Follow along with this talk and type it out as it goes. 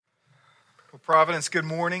Well, Providence, good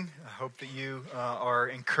morning. I hope that you are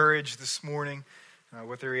encouraged this morning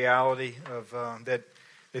with the reality of that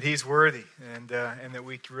He's worthy and that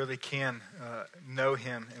we really can know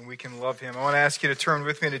Him and we can love Him. I want to ask you to turn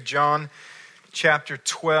with me to John chapter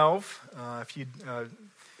 12. If you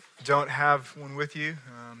don't have one with you,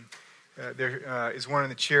 there is one in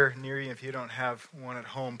the chair near you. If you don't have one at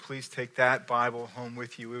home, please take that Bible home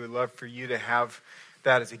with you. We would love for you to have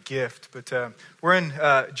that as a gift. But we're in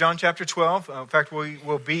John chapter 12. In fact, we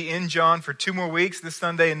will be in John for 2 more weeks, this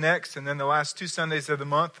Sunday and next, and then the last 2 Sundays of the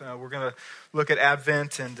month. We're going to look at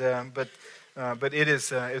Advent, but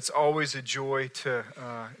it's always a joy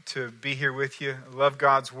to be here with you. I love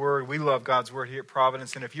God's Word. We love God's Word here at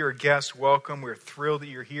Providence, and if you're a guest, welcome. We're thrilled that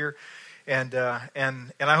you're here, and I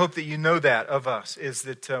hope that you know that of us, is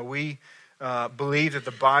that we believe that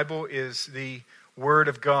the Bible is the Word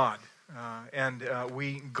of God. And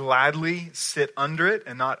we gladly sit under it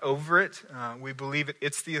and not over it. We believe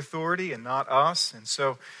it's the authority and not us. And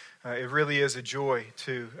so it really is a joy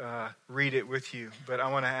to read it with you. But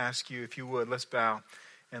I want to ask you, if you would, let's bow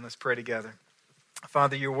and let's pray together.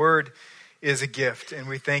 Father, your word is a gift, and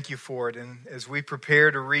we thank you for it. And as we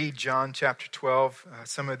prepare to read John chapter 12,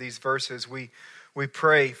 some of these verses, we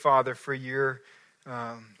pray, Father, for your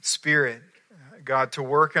Spirit, God, to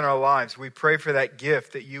work in our lives. We pray for that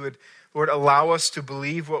gift, that you would, Lord, allow us to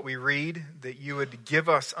believe what we read, that you would give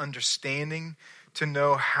us understanding to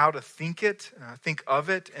know how to think of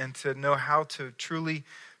it, and to know how to truly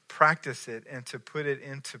practice it and to put it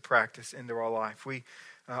into practice into our life. We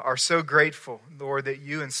are so grateful, Lord, that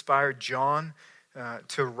you inspired John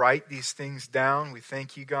to write these things down. We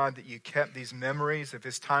thank you, God, that you kept these memories of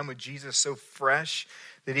his time with Jesus so fresh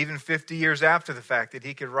that even 50 years after the fact that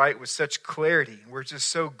he could write with such clarity. We're just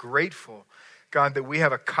so grateful, God, that we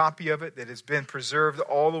have a copy of it that has been preserved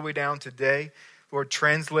all the way down today. Lord,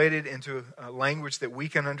 translated into a language that we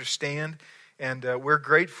can understand, and we're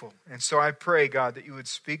grateful. And so I pray, God, that you would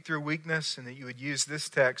speak through weakness and that you would use this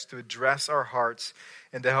text to address our hearts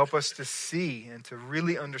and to help us to see and to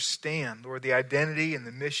really understand, Lord, the identity and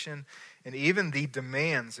the mission and even the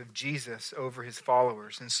demands of Jesus over his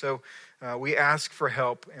followers. And so we ask for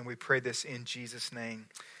help, and we pray this in Jesus' name.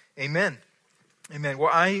 Amen. Amen.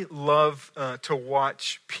 Well, I love to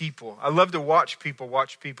watch people. I love to watch people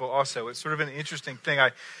also. It's sort of an interesting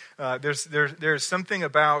thing. There's something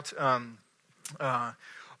about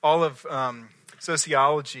all of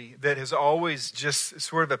sociology that has always just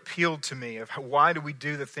sort of appealed to me of why do we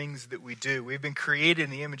do the things that we do. We've been created in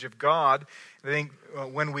the image of God. I think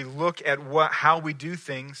when we look at how we do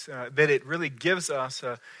things, that it really gives us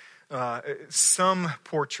some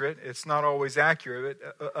portrait, it's not always accurate,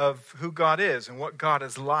 of who God is and what God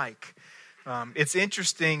is like. It's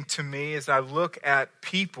interesting to me as I look at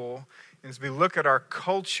people, and as we look at our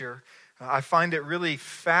culture, I find it really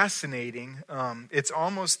fascinating. It's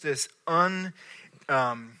almost this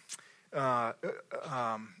unknown,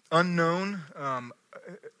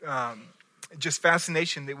 just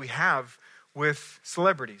fascination that we have with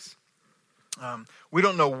celebrities. We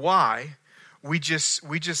don't know why. We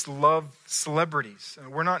just love celebrities.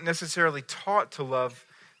 We're not necessarily taught to love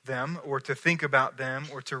them or to think about them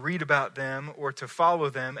or to read about them or to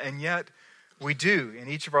follow them, and yet we do in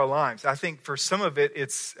each of our lives. I think for some of it,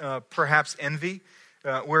 it's perhaps envy,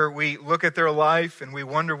 where we look at their life and we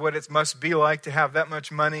wonder what it must be like to have that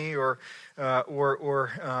much money, or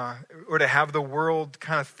to have the world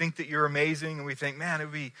kind of think that you're amazing, and we think, man, it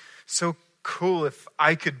would be so cool if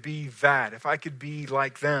I could be that, if I could be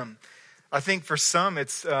like them. I think for some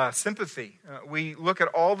it's sympathy. We look at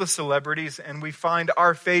all the celebrities and we find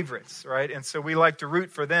our favorites, right? And so we like to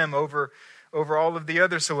root for them over all of the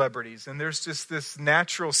other celebrities. And there's just this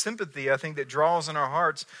natural sympathy, I think, that draws in our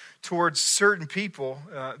hearts towards certain people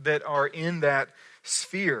that are in that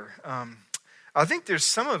sphere. I think there's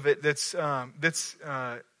some of it that's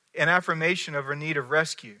an affirmation of our need of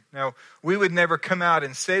rescue. Now, we would never come out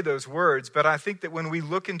and say those words, but I think that when we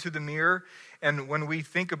look into the mirror and when we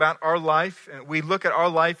think about our life, we look at our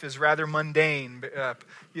life as rather mundane,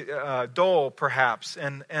 dull perhaps,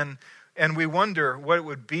 and we wonder what it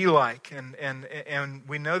would be like, and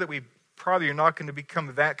we know that we probably are not going to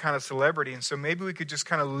become that kind of celebrity, and so maybe we could just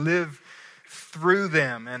kind of live through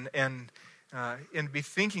them and be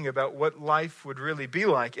thinking about what life would really be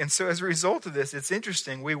like. And so as a result of this, it's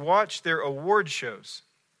interesting. We watch their award shows.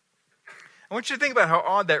 I want you to think about how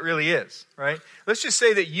odd that really is, right? Let's just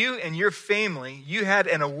say that you and your family, you had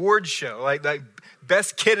an award show, like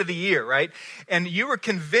best kid of the year, right? And you were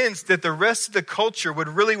convinced that the rest of the culture would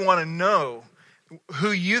really want to know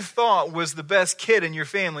who you thought was the best kid in your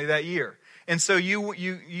family that year. And so you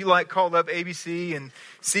like called up ABC and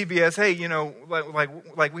CBS, hey,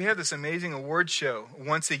 like we have this amazing award show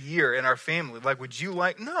once a year in our family. Like, would you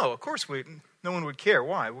like? No, of course no one would care.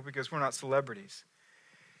 Why? Well, because we're not celebrities.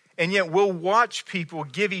 And yet we'll watch people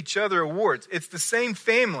give each other awards. It's the same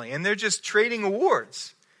family, and they're just trading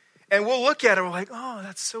awards. And we'll look at it, we're like, oh,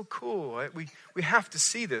 that's so cool. We have to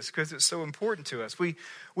see this because it's so important to us. We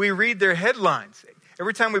read their headlines.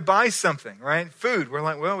 Every time we buy something, right? Food, we're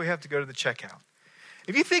like, well, we have to go to the checkout.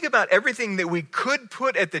 If you think about everything that we could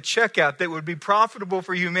put at the checkout that would be profitable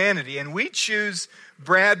for humanity, and we choose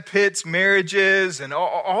Brad Pitt's marriages and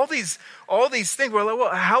all these things, we're like,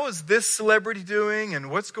 well, how is this celebrity doing and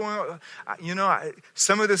what's going on?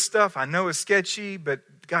 Some of this stuff I know is sketchy, but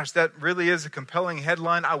gosh, that really is a compelling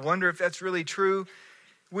headline. I wonder if that's really true.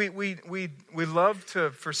 We love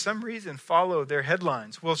to, for some reason, follow their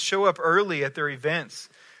headlines. We'll show up early at their events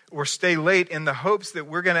or stay late in the hopes that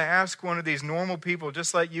we're going to ask one of these normal people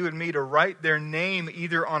just like you and me to write their name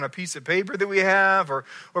either on a piece of paper that we have or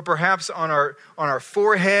perhaps on our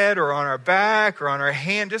forehead or on our back or on our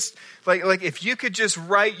hand. Just like if you could just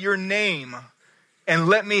write your name and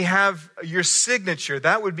let me have your signature,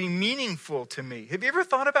 that would be meaningful to me. Have you ever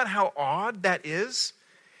thought about how odd that is?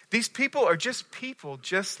 These people are just people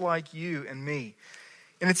just like you and me.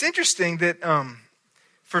 And it's interesting that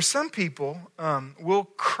for some people, will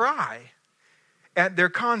cry at their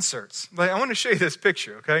concerts. Like, I want to show you this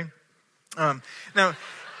picture, okay? Now,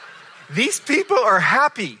 these people are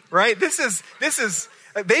happy, right? This is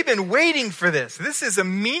they've been waiting for this. This is a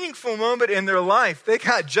meaningful moment in their life. They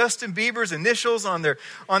got Justin Bieber's initials on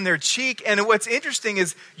their cheek. And what's interesting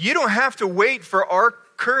is you don't have to wait for our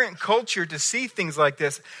current culture to see things like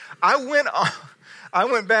this. I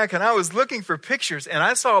went back and I was looking for pictures and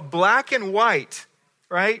I saw black and white,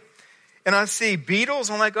 right? And I see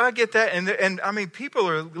Beatles. I'm like, oh, I get that. And I mean, people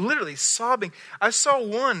are literally sobbing. I saw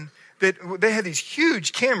one that they had these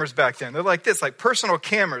huge cameras back then. They're like this, like personal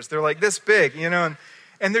cameras. They're like this big,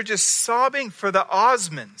 and they're just sobbing for the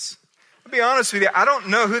Osmonds. I'll be honest with you, I don't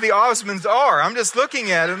know who the Osmonds are. I'm just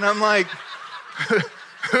looking at it and I'm like,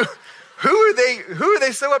 who are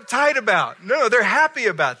they so uptight about? No, they're happy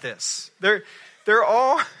about this. They're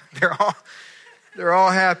all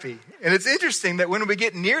happy. And it's interesting that when we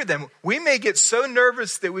get near them, we may get so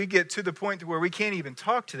nervous that we get to the point where we can't even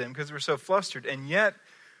talk to them because we're so flustered. And yet,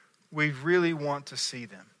 we really want to see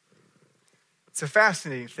them. It's a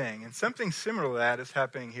fascinating thing. And something similar to that is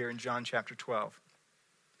happening here in John chapter 12.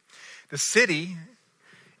 The city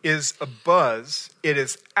is abuzz. It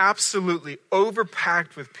is absolutely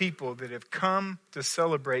overpacked with people that have come to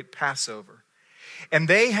celebrate Passover. And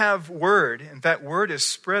they have word, and that word is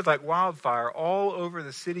spread like wildfire all over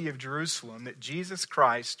the city of Jerusalem, that Jesus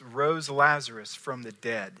Christ rose Lazarus from the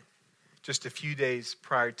dead just a few days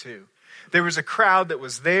prior to. There was a crowd that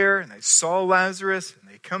was there, and they saw Lazarus,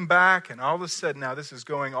 and they come back, and all of a sudden now this is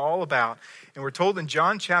going all about. And we're told in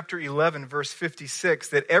John chapter 11, verse 56,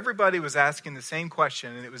 that everybody was asking the same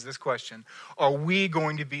question, and it was this question: are we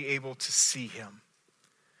going to be able to see him?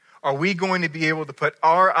 Are we going to be able to put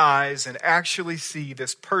our eyes and actually see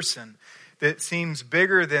this person that seems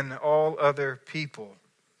bigger than all other people?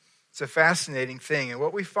 It's a fascinating thing. And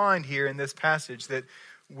what we find here in this passage that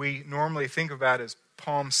we normally think about as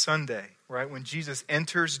Palm Sunday, right? When Jesus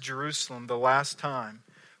enters Jerusalem the last time,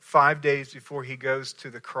 5 days before he goes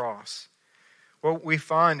to the cross. What we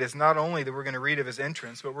find is not only that we're going to read of his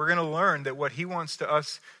entrance, but we're going to learn that what he wants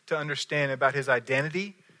us to understand about his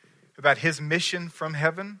identity, about his mission from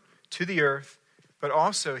heaven to the earth, but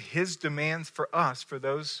also his demands for us, for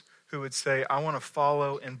those who would say, I want to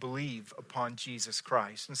follow and believe upon Jesus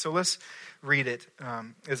Christ. And so let's read it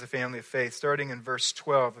as a family of faith, starting in verse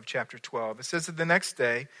 12 of chapter 12. It says that the next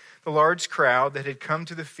day, the large crowd that had come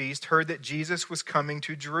to the feast heard that Jesus was coming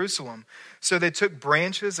to Jerusalem. So they took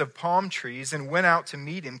branches of palm trees and went out to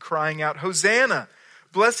meet him, crying out, Hosanna!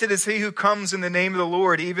 Blessed is he who comes in the name of the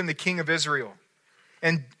Lord, even the King of Israel.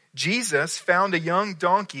 And Jesus found a young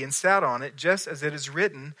donkey and sat on it, just as it is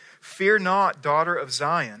written, Fear not, daughter of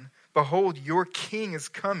Zion. Behold, your king is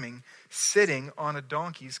coming, sitting on a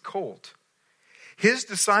donkey's colt. His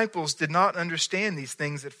disciples did not understand these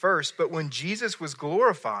things at first, but when Jesus was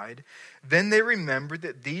glorified, then they remembered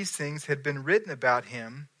that these things had been written about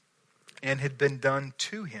him and had been done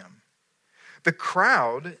to him. The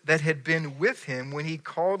crowd that had been with him when he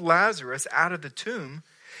called Lazarus out of the tomb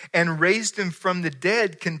and raised him from the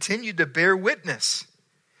dead continued to bear witness.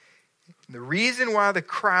 The reason why the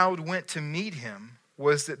crowd went to meet him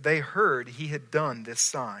was that they heard he had done this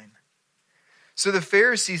sign. So the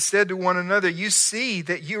Pharisees said to one another, You see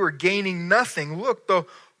that you are gaining nothing. Look,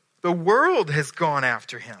 the world has gone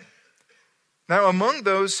after him. Now among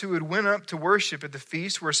those who had went up to worship at the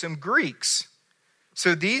feast were some Greeks.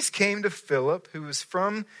 So these came to Philip, who was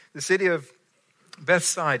from the city of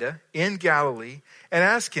Bethsaida in Galilee, and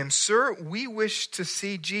asked him, "Sir, we wish to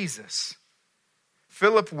see Jesus."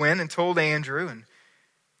 Philip went and told Andrew, and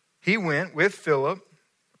he went with Philip,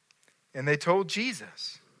 and they told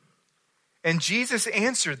Jesus. And Jesus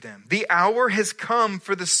answered them, "The hour has come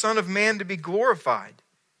for the Son of Man to be glorified.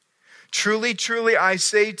 Truly, truly, I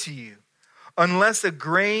say to you, unless a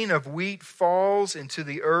grain of wheat falls into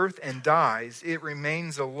the earth and dies, it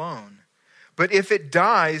remains alone. But if it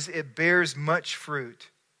dies, it bears much fruit.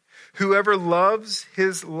 Whoever loves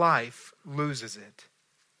his life loses it.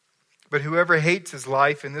 But whoever hates his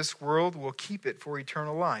life in this world will keep it for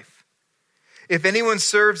eternal life. If anyone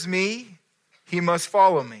serves me, he must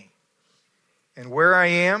follow me. And where I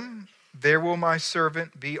am, there will my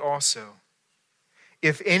servant be also.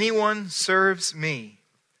 If anyone serves me,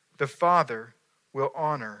 the Father will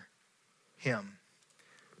honor him."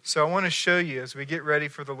 So I want to show you, as we get ready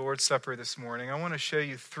for the Lord's Supper this morning, I want to show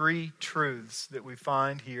you 3 truths that we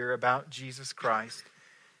find here about Jesus Christ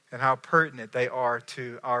and how pertinent they are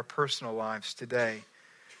to our personal lives today.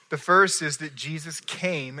 The first is that Jesus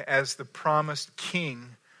came as the promised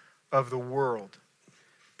King of the world.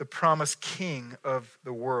 The promised King of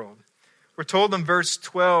the world. We're told in verse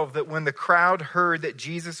 12 that when the crowd heard that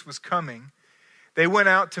Jesus was coming, they went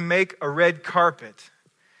out to make a red carpet.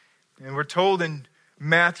 And we're told in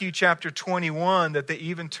Matthew chapter 21 that they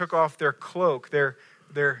even took off their cloak, their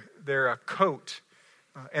coat,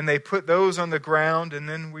 and they put those on the ground. And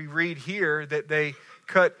then we read here that they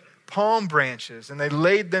cut palm branches and they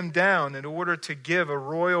laid them down in order to give a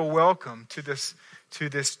royal welcome to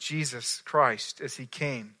this Jesus Christ as he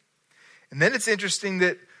came. And then it's interesting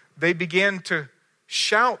that they began to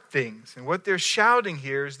shout things. And what they're shouting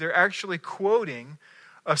here is they're actually quoting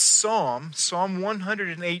a psalm, Psalm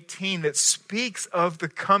 118, that speaks of the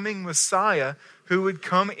coming Messiah who would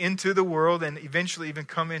come into the world and eventually even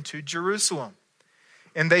come into Jerusalem.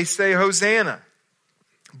 And they say, "Hosanna.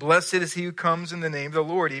 Blessed is he who comes in the name of the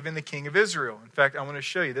Lord, even the King of Israel." In fact, I want to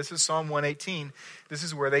show you. This is Psalm 118. This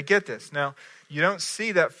is where they get this. Now, you don't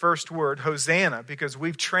see that first word, Hosanna, because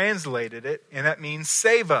we've translated it, and that means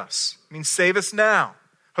save us. It means save us now.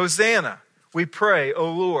 Hosanna, we pray, O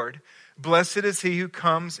Lord. Blessed is he who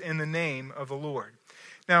comes in the name of the Lord.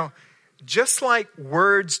 Now, just like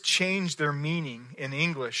words change their meaning in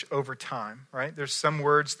English over time, right? There's some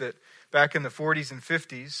words that back in the 40s and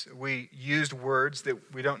 50s, we used words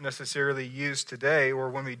that we don't necessarily use today, or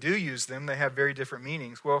when we do use them, they have very different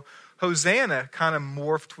meanings. Well, Hosanna kind of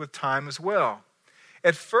morphed with time as well.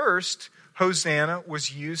 At first, Hosanna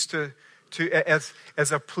was used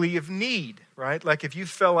as a plea of need, right? Like if you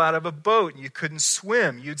fell out of a boat and you couldn't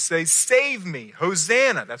swim, you'd say, "Save me,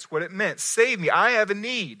 Hosanna." That's what it meant. Save me, I have a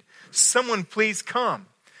need. Someone please come.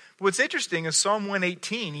 But what's interesting is Psalm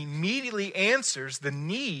 118 immediately answers the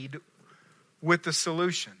need with the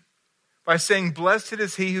solution by saying, "Blessed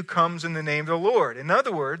is he who comes in the name of the Lord." In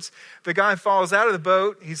other words, the guy falls out of the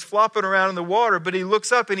boat, he's flopping around in the water, but he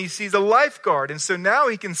looks up and he sees a lifeguard. And so now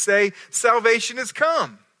he can say, salvation has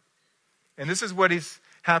come. And this is what is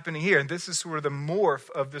happening here. And this is sort of the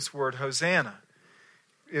morph of this word Hosanna.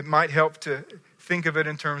 It might help to think of it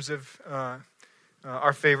in terms of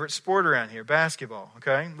our favorite sport around here, basketball.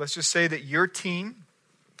 Okay, let's just say that your team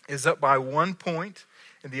is up by 1 point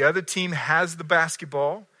and the other team has the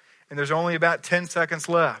basketball and there's only about 10 seconds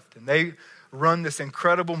left. And they run this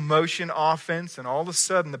incredible motion offense, and all of a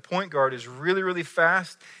sudden the point guard is really, really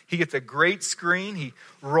fast. He gets a great screen. He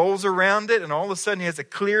rolls around it, and all of a sudden he has a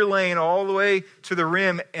clear lane all the way to the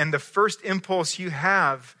rim, and the first impulse you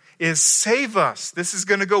have is, "Save us. This is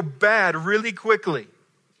going to go bad really quickly."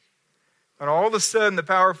 And all of a sudden the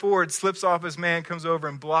power forward slips off his man, comes over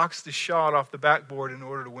and blocks the shot off the backboard in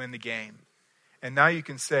order to win the game. And now you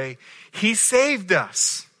can say, "He saved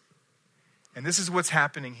us." And this is what's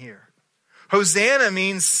happening here. Hosanna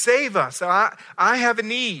means save us. I have a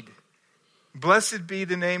need. Blessed be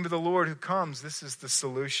the name of the Lord who comes. This is the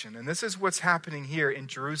solution. And this is what's happening here in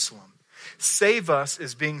Jerusalem. Save us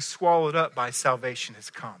is being swallowed up by salvation has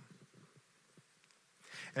come.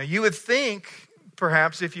 Now you would think,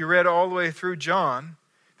 perhaps if you read all the way through John,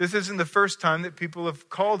 this isn't the first time that people have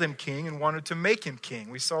called him king and wanted to make him king.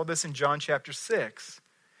 We saw this in John chapter 6.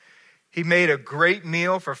 He made a great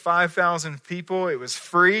meal for 5,000 people. It was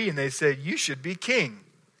free, and they said, "You should be king."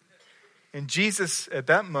 And Jesus, at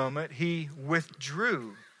that moment, he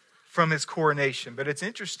withdrew from his coronation. But it's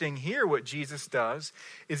interesting here what Jesus does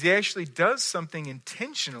is he actually does something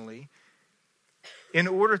intentionally in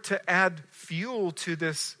order to add fuel to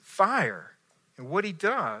this fire. And what he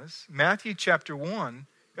does, Matthew chapter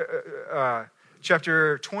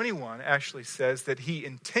 21 actually says that he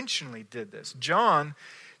intentionally did this. John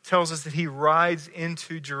tells us that he rides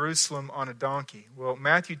into Jerusalem on a donkey. Well,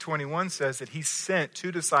 Matthew 21 says that he sent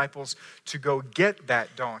 2 disciples to go get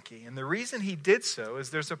that donkey. And the reason he did so is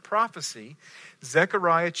there's a prophecy,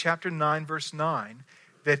 Zechariah chapter 9, verse 9,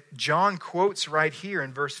 that John quotes right here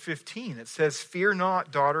in verse 15. It says, "Fear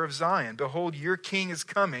not, daughter of Zion. Behold, your king is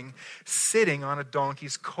coming, sitting on a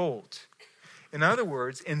donkey's colt." In other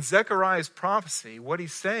words, in Zechariah's prophecy, what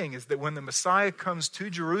he's saying is that when the Messiah comes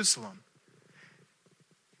to Jerusalem,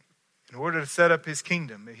 in order to set up his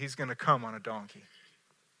kingdom, he's going to come on a donkey.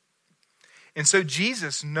 And so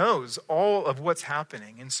Jesus knows all of what's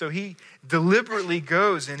happening. And so he deliberately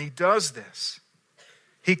goes and he does this.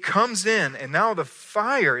 He comes in, and now the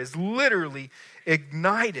fire is literally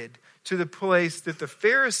ignited to the place that the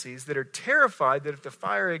Pharisees, that are terrified that if the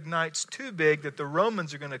fire ignites too big, that the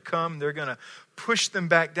Romans are going to come, they're going to push them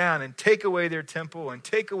back down and take away their temple and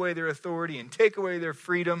take away their authority and take away their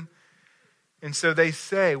freedom. And so they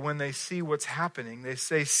say, when they see what's happening, they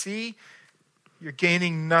say, "See, you're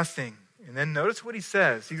gaining nothing." And then notice what he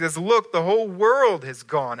says. He says, "Look, the whole world has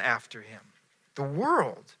gone after him." The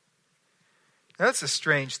world. That's a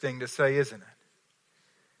strange thing to say, isn't it?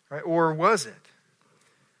 Right? Or was it?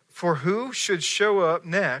 For who should show up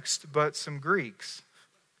next but some Greeks?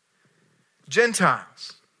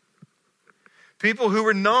 Gentiles. People who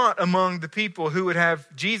were not among the people who would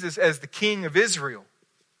have Jesus as the King of Israel.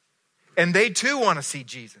 And they too want to see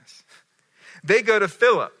Jesus. They go to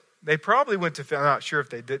Philip. They probably went to Philip. I'm not sure if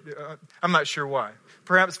they did. I'm not sure why.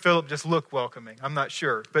 Perhaps Philip just looked welcoming. I'm not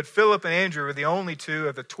sure. But Philip and Andrew were the only 2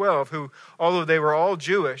 of the 12 who, although they were all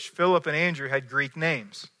Jewish, Philip and Andrew had Greek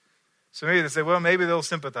names. So maybe they say, well, maybe they'll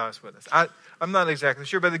sympathize with us. I'm not exactly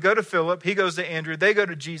sure. But they go to Philip. He goes to Andrew. They go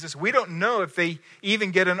to Jesus. We don't know if they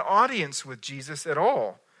even get an audience with Jesus at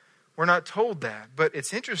all. We're not told that. But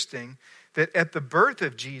it's interesting that at the birth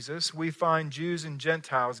of Jesus, we find Jews and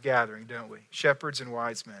Gentiles gathering, don't we? Shepherds and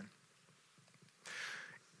wise men.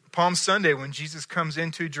 Palm Sunday, when Jesus comes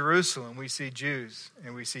into Jerusalem, we see Jews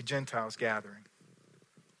and we see Gentiles gathering.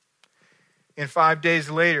 And 5 days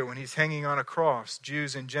later, when he's hanging on a cross,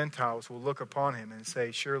 Jews and Gentiles will look upon him and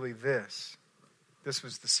say, "Surely this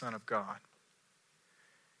was the Son of God."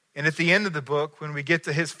 And at the end of the book, when we get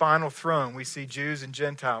to his final throne, we see Jews and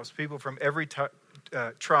Gentiles, people from every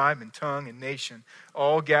tribe and tongue and nation,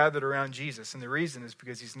 all gathered around Jesus. And the reason is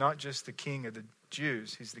because he's not just the King of the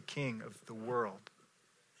Jews, he's the King of the world.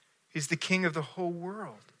 He's the King of the whole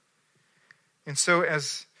world. And so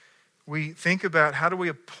as we think about how do we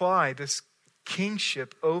apply this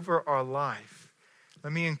kingship over our life,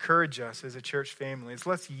 let me encourage us as a church family is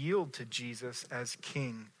let's yield to Jesus as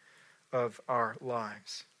King of our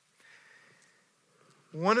lives.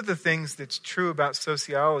 One of the things that's true about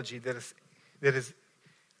sociology is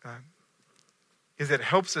it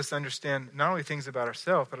helps us understand not only things about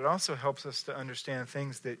ourselves, but it also helps us to understand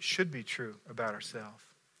things that should be true about ourselves.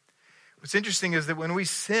 What's interesting is that when we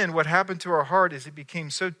sin, what happened to our heart is it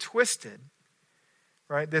became so twisted,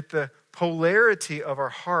 right, that the polarity of our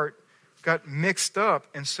heart got mixed up,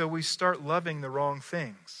 and so we start loving the wrong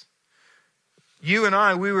things. You and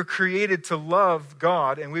I, we were created to love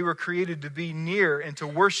God, and we were created to be near and to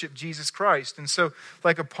worship Jesus Christ. And so,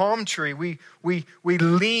 like a palm tree, we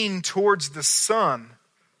lean towards the sun,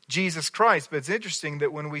 Jesus Christ. But it's interesting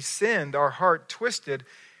that when we sinned, our heart twisted.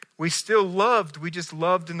 We still loved, we just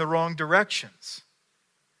loved in the wrong directions.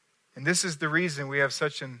 And this is the reason we have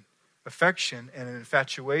such an affection and an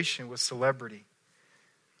infatuation with celebrity.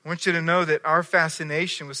 I want you to know that our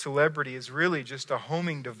fascination with celebrity is really just a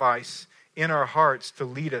homing device in our hearts to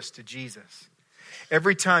lead us to Jesus.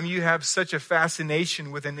 Every time you have such a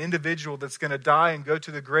fascination with an individual that's going to die and go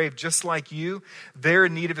to the grave just like you, they're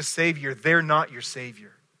in need of a Savior. They're not your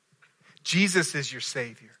Savior. Jesus is your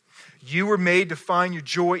Savior. You were made to find your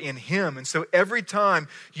joy in Him. And so every time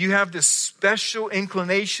you have this special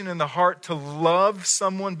inclination in the heart to love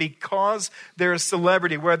someone because they're a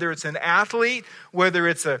celebrity, whether it's an athlete, whether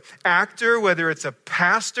it's an actor, whether it's a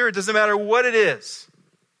pastor, it doesn't matter what it is,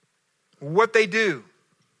 what they do.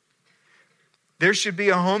 There should be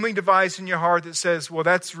a homing device in your heart that says, well,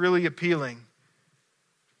 that's really appealing.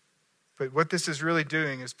 But what this is really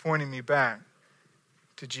doing is pointing me back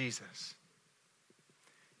to Jesus.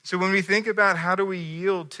 So when we think about how do we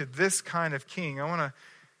yield to this kind of king, I want to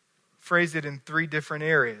phrase it in 3 different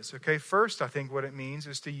areas. Okay, first, I think what it means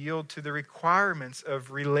is to yield to the requirements of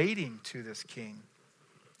relating to this king.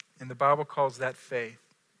 And the Bible calls that faith.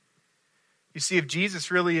 You see, if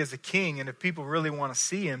Jesus really is a king and if people really want to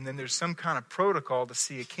see him, then there's some kind of protocol to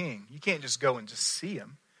see a king. You can't just go and just see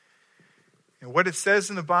him. And what it says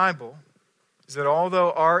in the Bible is that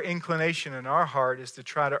although our inclination in our heart is to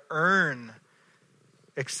try to earn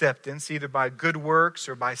acceptance, either by good works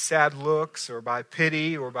or by sad looks or by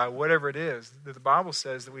pity or by whatever it is, that the Bible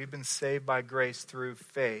says that we've been saved by grace through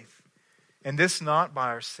faith. And this not by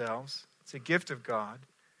ourselves. It's a gift of God,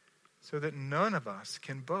 so that none of us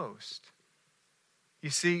can boast. You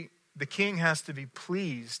see, the king has to be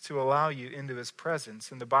pleased to allow you into his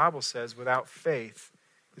presence. And the Bible says without faith,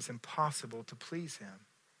 it's impossible to please him.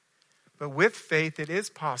 But with faith, it is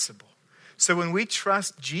possible. So when we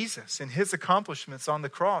trust Jesus and his accomplishments on the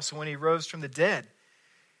cross, when he rose from the dead,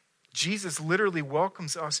 Jesus literally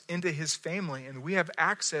welcomes us into his family, and we have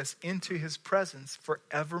access into his presence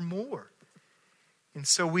forevermore. And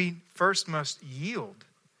so we first must yield,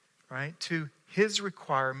 right, to his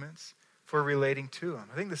requirements for relating to him.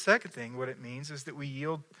 I think the second thing, what it means, is that we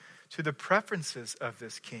yield to the preferences of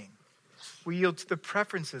this king. We yield to the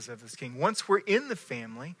preferences of this king. Once we're in the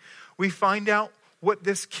family, we find out what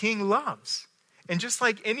this king loves. And just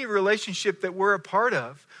like any relationship that we're a part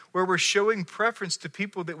of, where we're showing preference to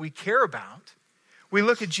people that we care about, we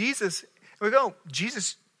look at Jesus and we go,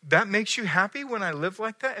 Jesus, that makes you happy when I live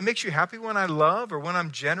like that? It makes you happy when I love or when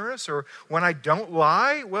I'm generous or when I don't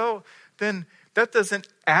lie? Well, then that doesn't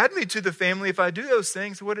add me to the family if I do those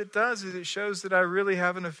things. What it does is it shows that I really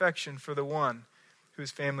have an affection for the one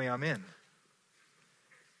whose family I'm in.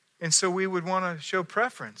 And so we would want to show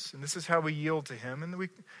preference. And this is how we yield to him. And what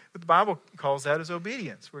the Bible calls that is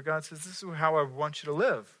obedience, where God says, this is how I want you to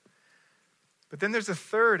live. But then there's a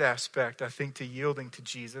third aspect, I think, to yielding to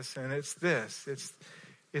Jesus. And it's this.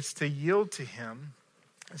 It's to yield to him.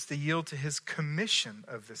 It's to yield to his commission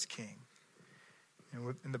of this king.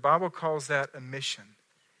 And the Bible calls that a mission.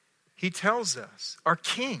 He tells us, our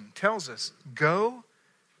king tells us, go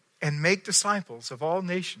and make disciples of all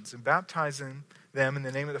nations and baptize them in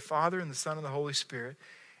the name of the Father and the Son and the Holy Spirit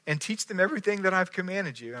and teach them everything that I've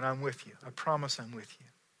commanded you, and I'm with you. I promise I'm with you.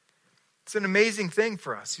 It's an amazing thing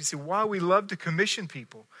for us. You see, while we love to commission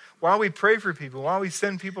people, while we pray for people, while we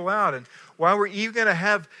send people out, and while we're even going to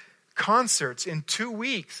have concerts in 2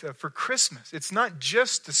 weeks for Christmas, it's not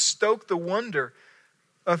just to stoke the wonder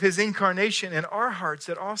of his incarnation in our hearts.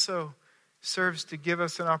 It also serves to give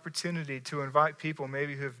us an opportunity to invite people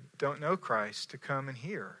maybe who don't know Christ to come and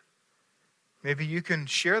hear. Maybe you can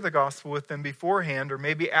share the gospel with them beforehand or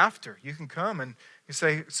maybe after. You can come and you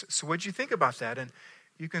say, so what'd you think about that? And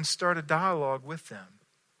you can start a dialogue with them.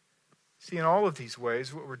 See, in all of these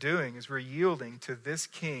ways, what we're doing is we're yielding to this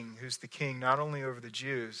king who's the king not only over the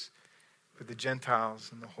Jews, but the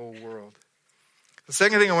Gentiles and the whole world. The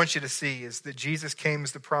second thing I want you to see is that Jesus came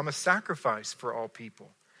as the promised sacrifice for all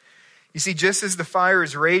people. You see, just as the fire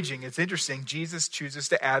is raging, it's interesting, Jesus chooses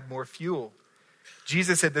to add more fuel.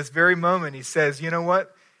 Jesus at this very moment, he says, you know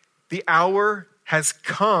what? The hour has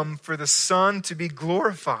come for the Son to be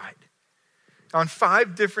glorified. On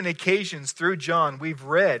 5 different occasions through John, we've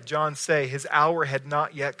read John say his hour had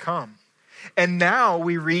not yet come. And now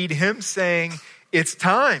we read him saying, it's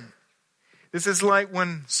time. This is like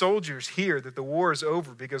when soldiers hear that the war is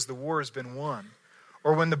over because the war has been won.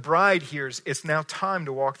 Or when the bride hears it's now time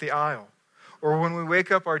to walk the aisle. Or when we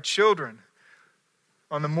wake up our children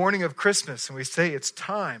on the morning of Christmas and we say it's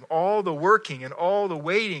time. All the working and all the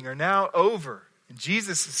waiting are now over. And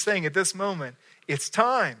Jesus is saying at this moment, it's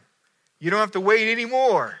time. You don't have to wait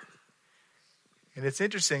anymore. And it's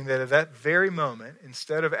interesting that at that very moment,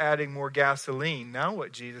 instead of adding more gasoline, now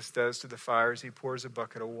what Jesus does to the fire is he pours a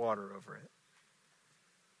bucket of water over it.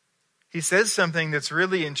 He says something that's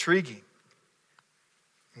really intriguing.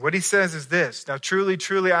 What he says is this, now truly,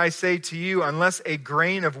 truly I say to you, unless a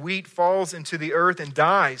grain of wheat falls into the earth and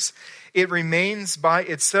dies, it remains by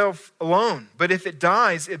itself alone. But if it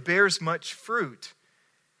dies, it bears much fruit.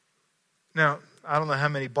 Now, I don't know how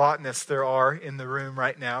many botanists there are in the room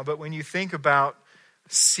right now, but when you think about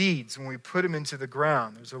seeds, when we put them into the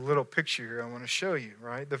ground, there's a little picture here I want to show you,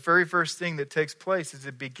 right? The very first thing that takes place is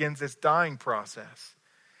it begins this dying process.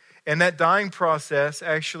 And that dying process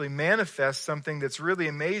actually manifests something that's really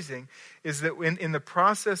amazing, is that in the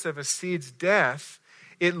process of a seed's death,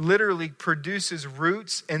 it literally produces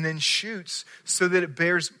roots and then shoots so that it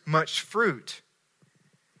bears much fruit.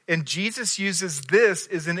 And Jesus uses this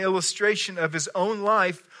as an illustration of his own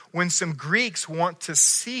life when some Greeks want to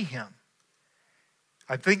see him.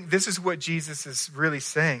 I think this is what Jesus is really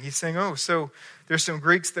saying. He's saying, oh, so there's some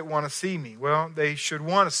Greeks that want to see me. Well, they should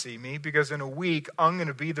want to see me because in a week, I'm going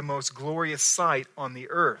to be the most glorious sight on the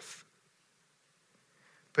earth.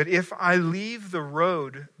 But if I leave the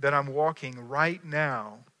road that I'm walking right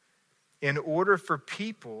now in order for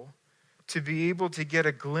people to be able to get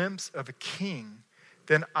a glimpse of a king,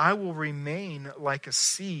 then I will remain like a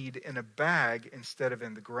seed in a bag instead of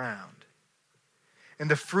in the ground. And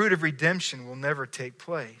the fruit of redemption will never take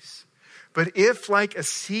place. But if, like a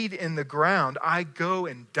seed in the ground, I go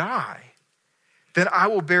and die, then I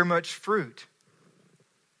will bear much fruit.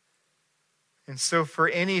 And so for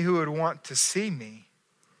any who would want to see me,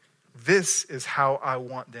 this is how I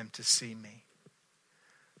want them to see me.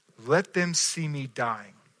 Let them see me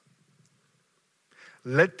dying.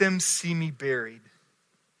 Let them see me buried.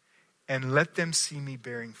 And let them see me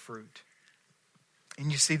bearing fruit.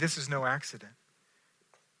 And you see, this is no accident.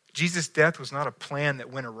 Jesus' death was not a plan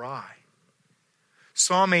that went awry.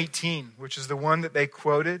 Psalm 18, which is the one that they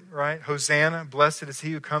quoted, right? Hosanna, blessed is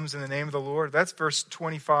he who comes in the name of the Lord. That's verse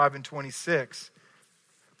 25 and 26.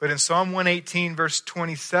 But in Psalm 118, verse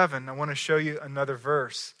 27, I want to show you another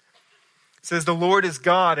verse. It says, the Lord is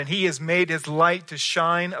God, and he has made his light to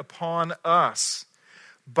shine upon us.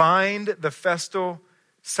 Bind the festal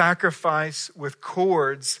sacrifice with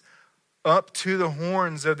cords up to the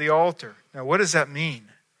horns of the altar. Now, what does that mean?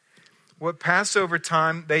 What Passover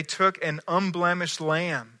time, they took an unblemished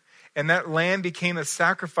lamb, and that lamb became a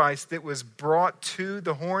sacrifice that was brought to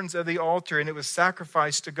the horns of the altar, and it was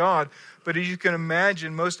sacrificed to God. But as you can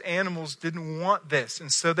imagine, most animals didn't want this,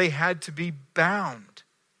 and so they had to be bound.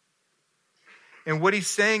 And what he's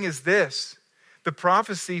saying is this. The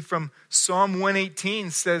prophecy from Psalm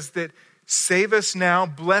 118 says that, save us now,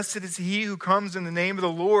 blessed is he who comes in the name of the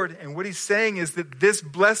Lord. And what he's saying is that this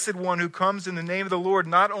blessed one who comes in the name of the Lord,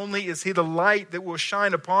 not only is he the light that will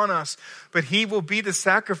shine upon us, but he will be the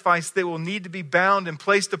sacrifice that will need to be bound and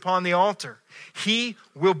placed upon the altar. He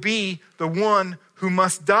will be the one who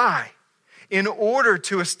must die in order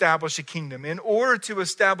to establish a kingdom, in order to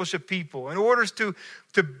establish a people, in order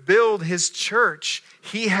to build his church.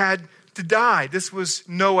 He had to die. This was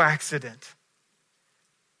no accident.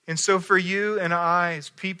 And so for you and I, as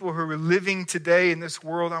people who are living today in this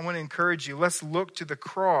world, I want to encourage you, let's look to the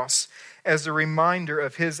cross as a reminder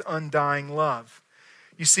of his undying love.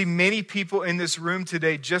 You see, many people in this room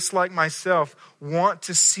today, just like myself, want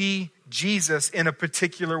to see Jesus in a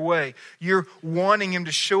particular way. You're wanting him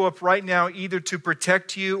to show up right now, either to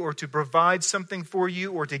protect you or to provide something for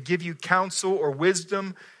you or to give you counsel or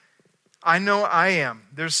wisdom. I know I am.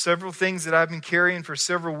 There's several things that I've been carrying for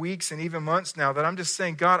several weeks and even months now that I'm just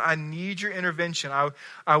saying, God, I need your intervention.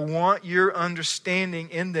 I want your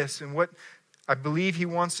understanding in this. And what I believe he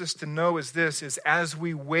wants us to know is this, is as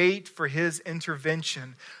we wait for his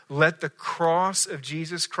intervention, let the cross of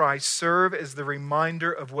Jesus Christ serve as the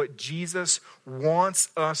reminder of what Jesus wants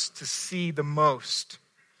us to see the most.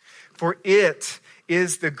 For it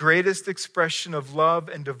is the greatest expression of love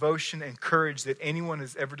and devotion and courage that anyone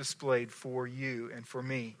has ever displayed for you and for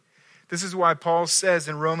me. This is why Paul says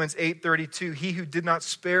in Romans 8:32, he who did not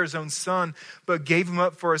spare his own son, but gave him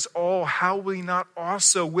up for us all, how will he not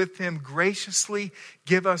also with him graciously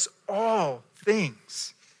give us all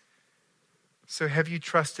things? So have you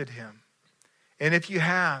trusted him? And if you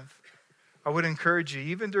have, I would encourage you,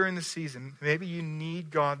 even during the season, maybe you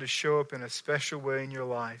need God to show up in a special way in your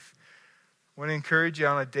life. I want to encourage you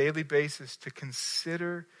on a daily basis to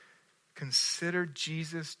consider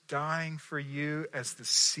Jesus dying for you as the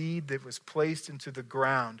seed that was placed into the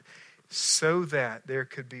ground so that there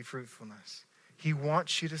could be fruitfulness. He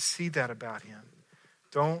wants you to see that about him.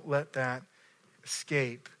 Don't let that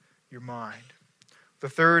escape your mind. The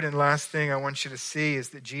third and last thing I want you to see is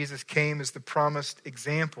that Jesus came as the promised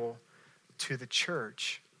example to the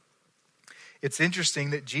church. It's interesting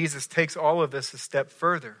that Jesus takes all of this a step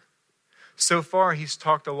further. So far, he's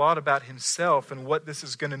talked a lot about himself and what this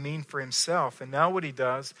is going to mean for himself. And now what he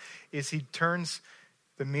does is he turns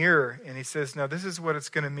the mirror and he says, now this is what it's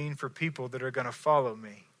going to mean for people that are going to follow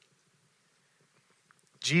me.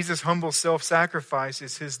 Jesus' humble self-sacrifice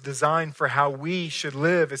is his design for how we should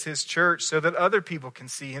live as his church so that other people can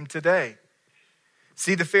see him today.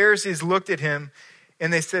 See, the Pharisees looked at him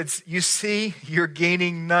and they said, you see, you're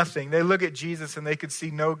gaining nothing. They look at Jesus and they could see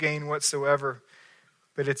no gain whatsoever.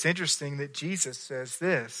 But it's interesting that Jesus says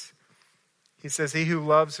this. He says, he who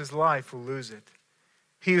loves his life will lose it.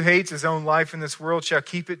 He who hates his own life in this world shall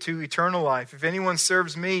keep it to eternal life. If anyone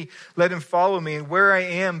serves me, let him follow me. And where I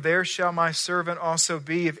am, there shall my servant also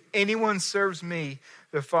be. If anyone serves me,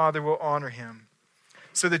 the Father will honor him.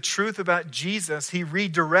 So the truth about Jesus, he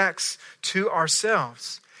redirects to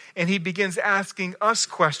ourselves. And he begins asking us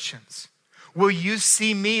questions. Will you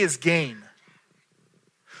see me as gain?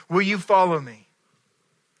 Will you follow me?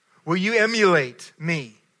 Will you emulate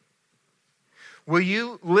me? Will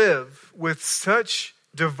you live with such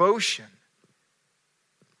devotion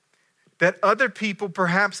that other people,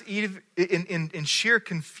 perhaps in sheer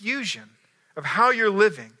confusion of how you're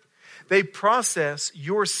living, they process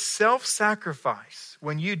your self-sacrifice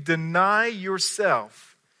when you deny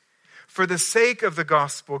yourself for the sake of the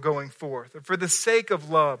gospel going forth, or for the sake of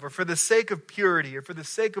love, or for the sake of purity, or for the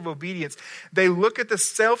sake of obedience. They look at the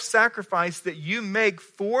self-sacrifice that you make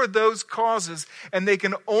for those causes, and they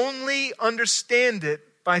can only understand it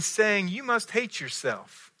by saying, you must hate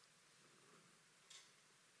yourself.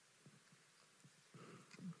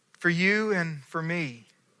 For you and for me,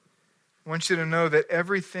 I want you to know that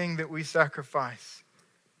everything that we sacrifice,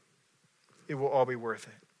 it will all be worth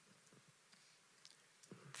it.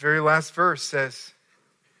 The very last verse says,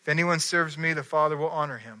 if anyone serves me, the Father will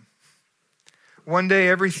honor him. One day,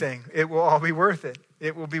 everything, it will all be worth it.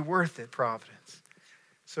 It will be worth it, Providence.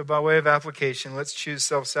 So by way of application, let's choose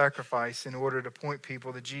self-sacrifice in order to point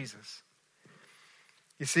people to Jesus.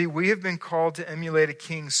 You see, we have been called to emulate a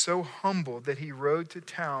king so humble that he rode to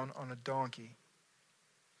town on a donkey.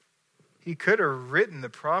 He could have written the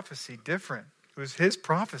prophecy different. It was his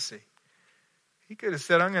prophecy. He could have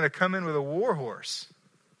said, I'm going to come in with a war horse.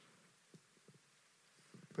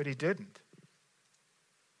 But he didn't.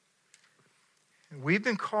 And we've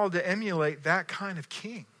been called to emulate that kind of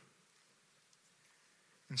king.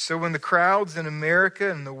 And so when the crowds in America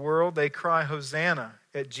and the world, they cry Hosanna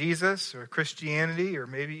at Jesus or Christianity or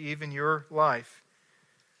maybe even your life,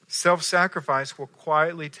 self-sacrifice will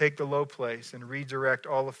quietly take the low place and redirect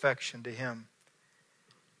all affection to him.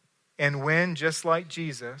 And when, just like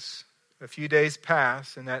Jesus, a few days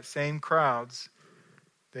pass and that same crowds,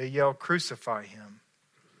 they yell, crucify him.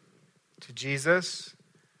 To Jesus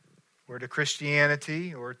or to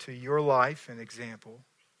Christianity or to your life, an example,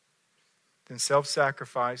 then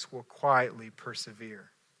self-sacrifice will quietly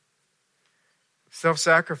persevere.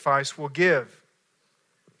 Self-sacrifice will give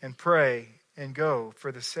and pray and go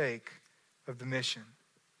for the sake of the mission.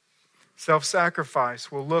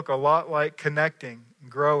 Self-sacrifice will look a lot like connecting,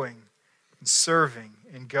 and growing, and serving,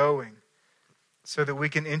 and going, so that we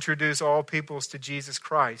can introduce all peoples to Jesus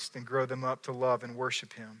Christ and grow them up to love and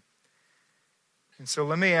worship him. And so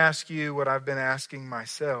let me ask you what I've been asking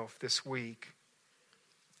myself this week.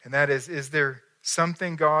 And that is there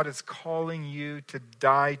something God is calling you to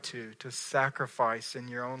die to sacrifice in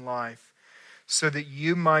your own life so that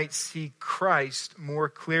you might see Christ more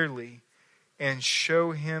clearly and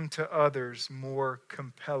show him to others more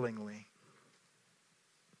compellingly?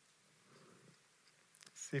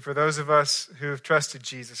 See, for those of us who have trusted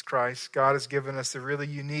Jesus Christ, God has given us a really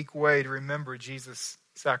unique way to remember Jesus'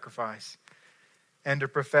 sacrifice and to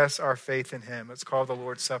profess our faith in him. It's called the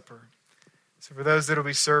Lord's Supper. So for those that will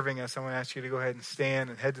be serving us, I want to ask you to go ahead and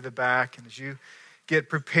stand and head to the back. And as you get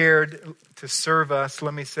prepared to serve us,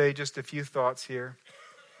 let me say just a few thoughts here.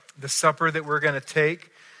 The supper that we're going to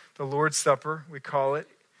take, the Lord's Supper, we call it,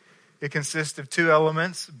 it consists of two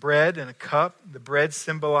elements, bread and a cup. The bread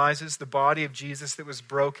symbolizes the body of Jesus that was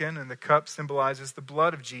broken, and the cup symbolizes the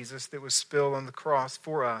blood of Jesus that was spilled on the cross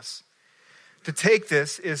for us. To take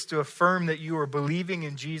this is to affirm that you are believing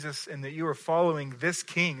in Jesus and that you are following this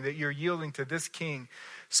king, that you're yielding to this king.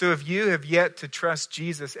 So if you have yet to trust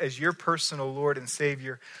Jesus as your personal Lord and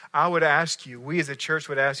Savior, I would ask you, we as a church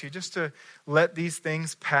would ask you just to let these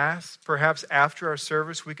things pass. Perhaps after our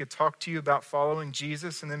service, we could talk to you about following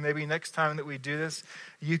Jesus. And then maybe next time that we do this,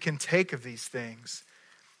 you can take of these things.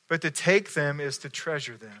 But to take them is to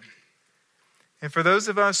treasure them. And for those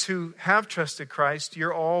of us who have trusted Christ,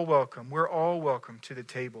 you're all welcome. We're all welcome to the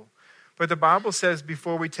table. But the Bible says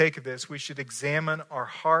before we take of this, we should examine our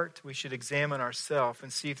heart, we should examine ourselves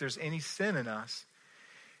and see if there's any sin in us.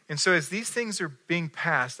 And so as these things are being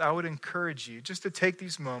passed, I would encourage you just to take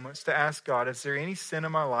these moments to ask God, is there any sin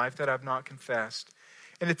in my life that I've not confessed?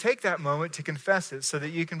 And to take that moment to confess it so that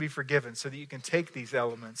you can be forgiven, so that you can take these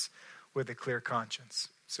elements with a clear conscience.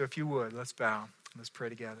 So if you would, let's bow. Let's pray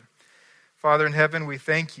together. Father in heaven, we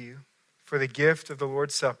thank you for the gift of the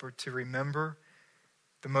Lord's Supper to remember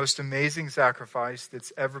the most amazing sacrifice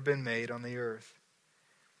that's ever been made on the earth.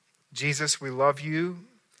 Jesus, we love you,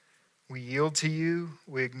 we yield to you,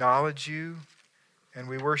 we acknowledge you, and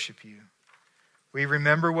we worship you. We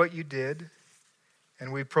remember what you did,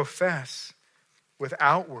 and we profess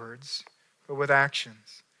without words, but with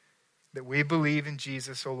actions, that we believe in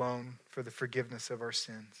Jesus alone for the forgiveness of our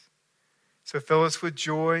sins. So fill us with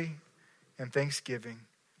joy and thanksgiving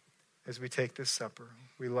as we take this supper.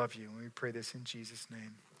 We love you, and we pray this in Jesus'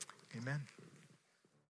 name. Amen.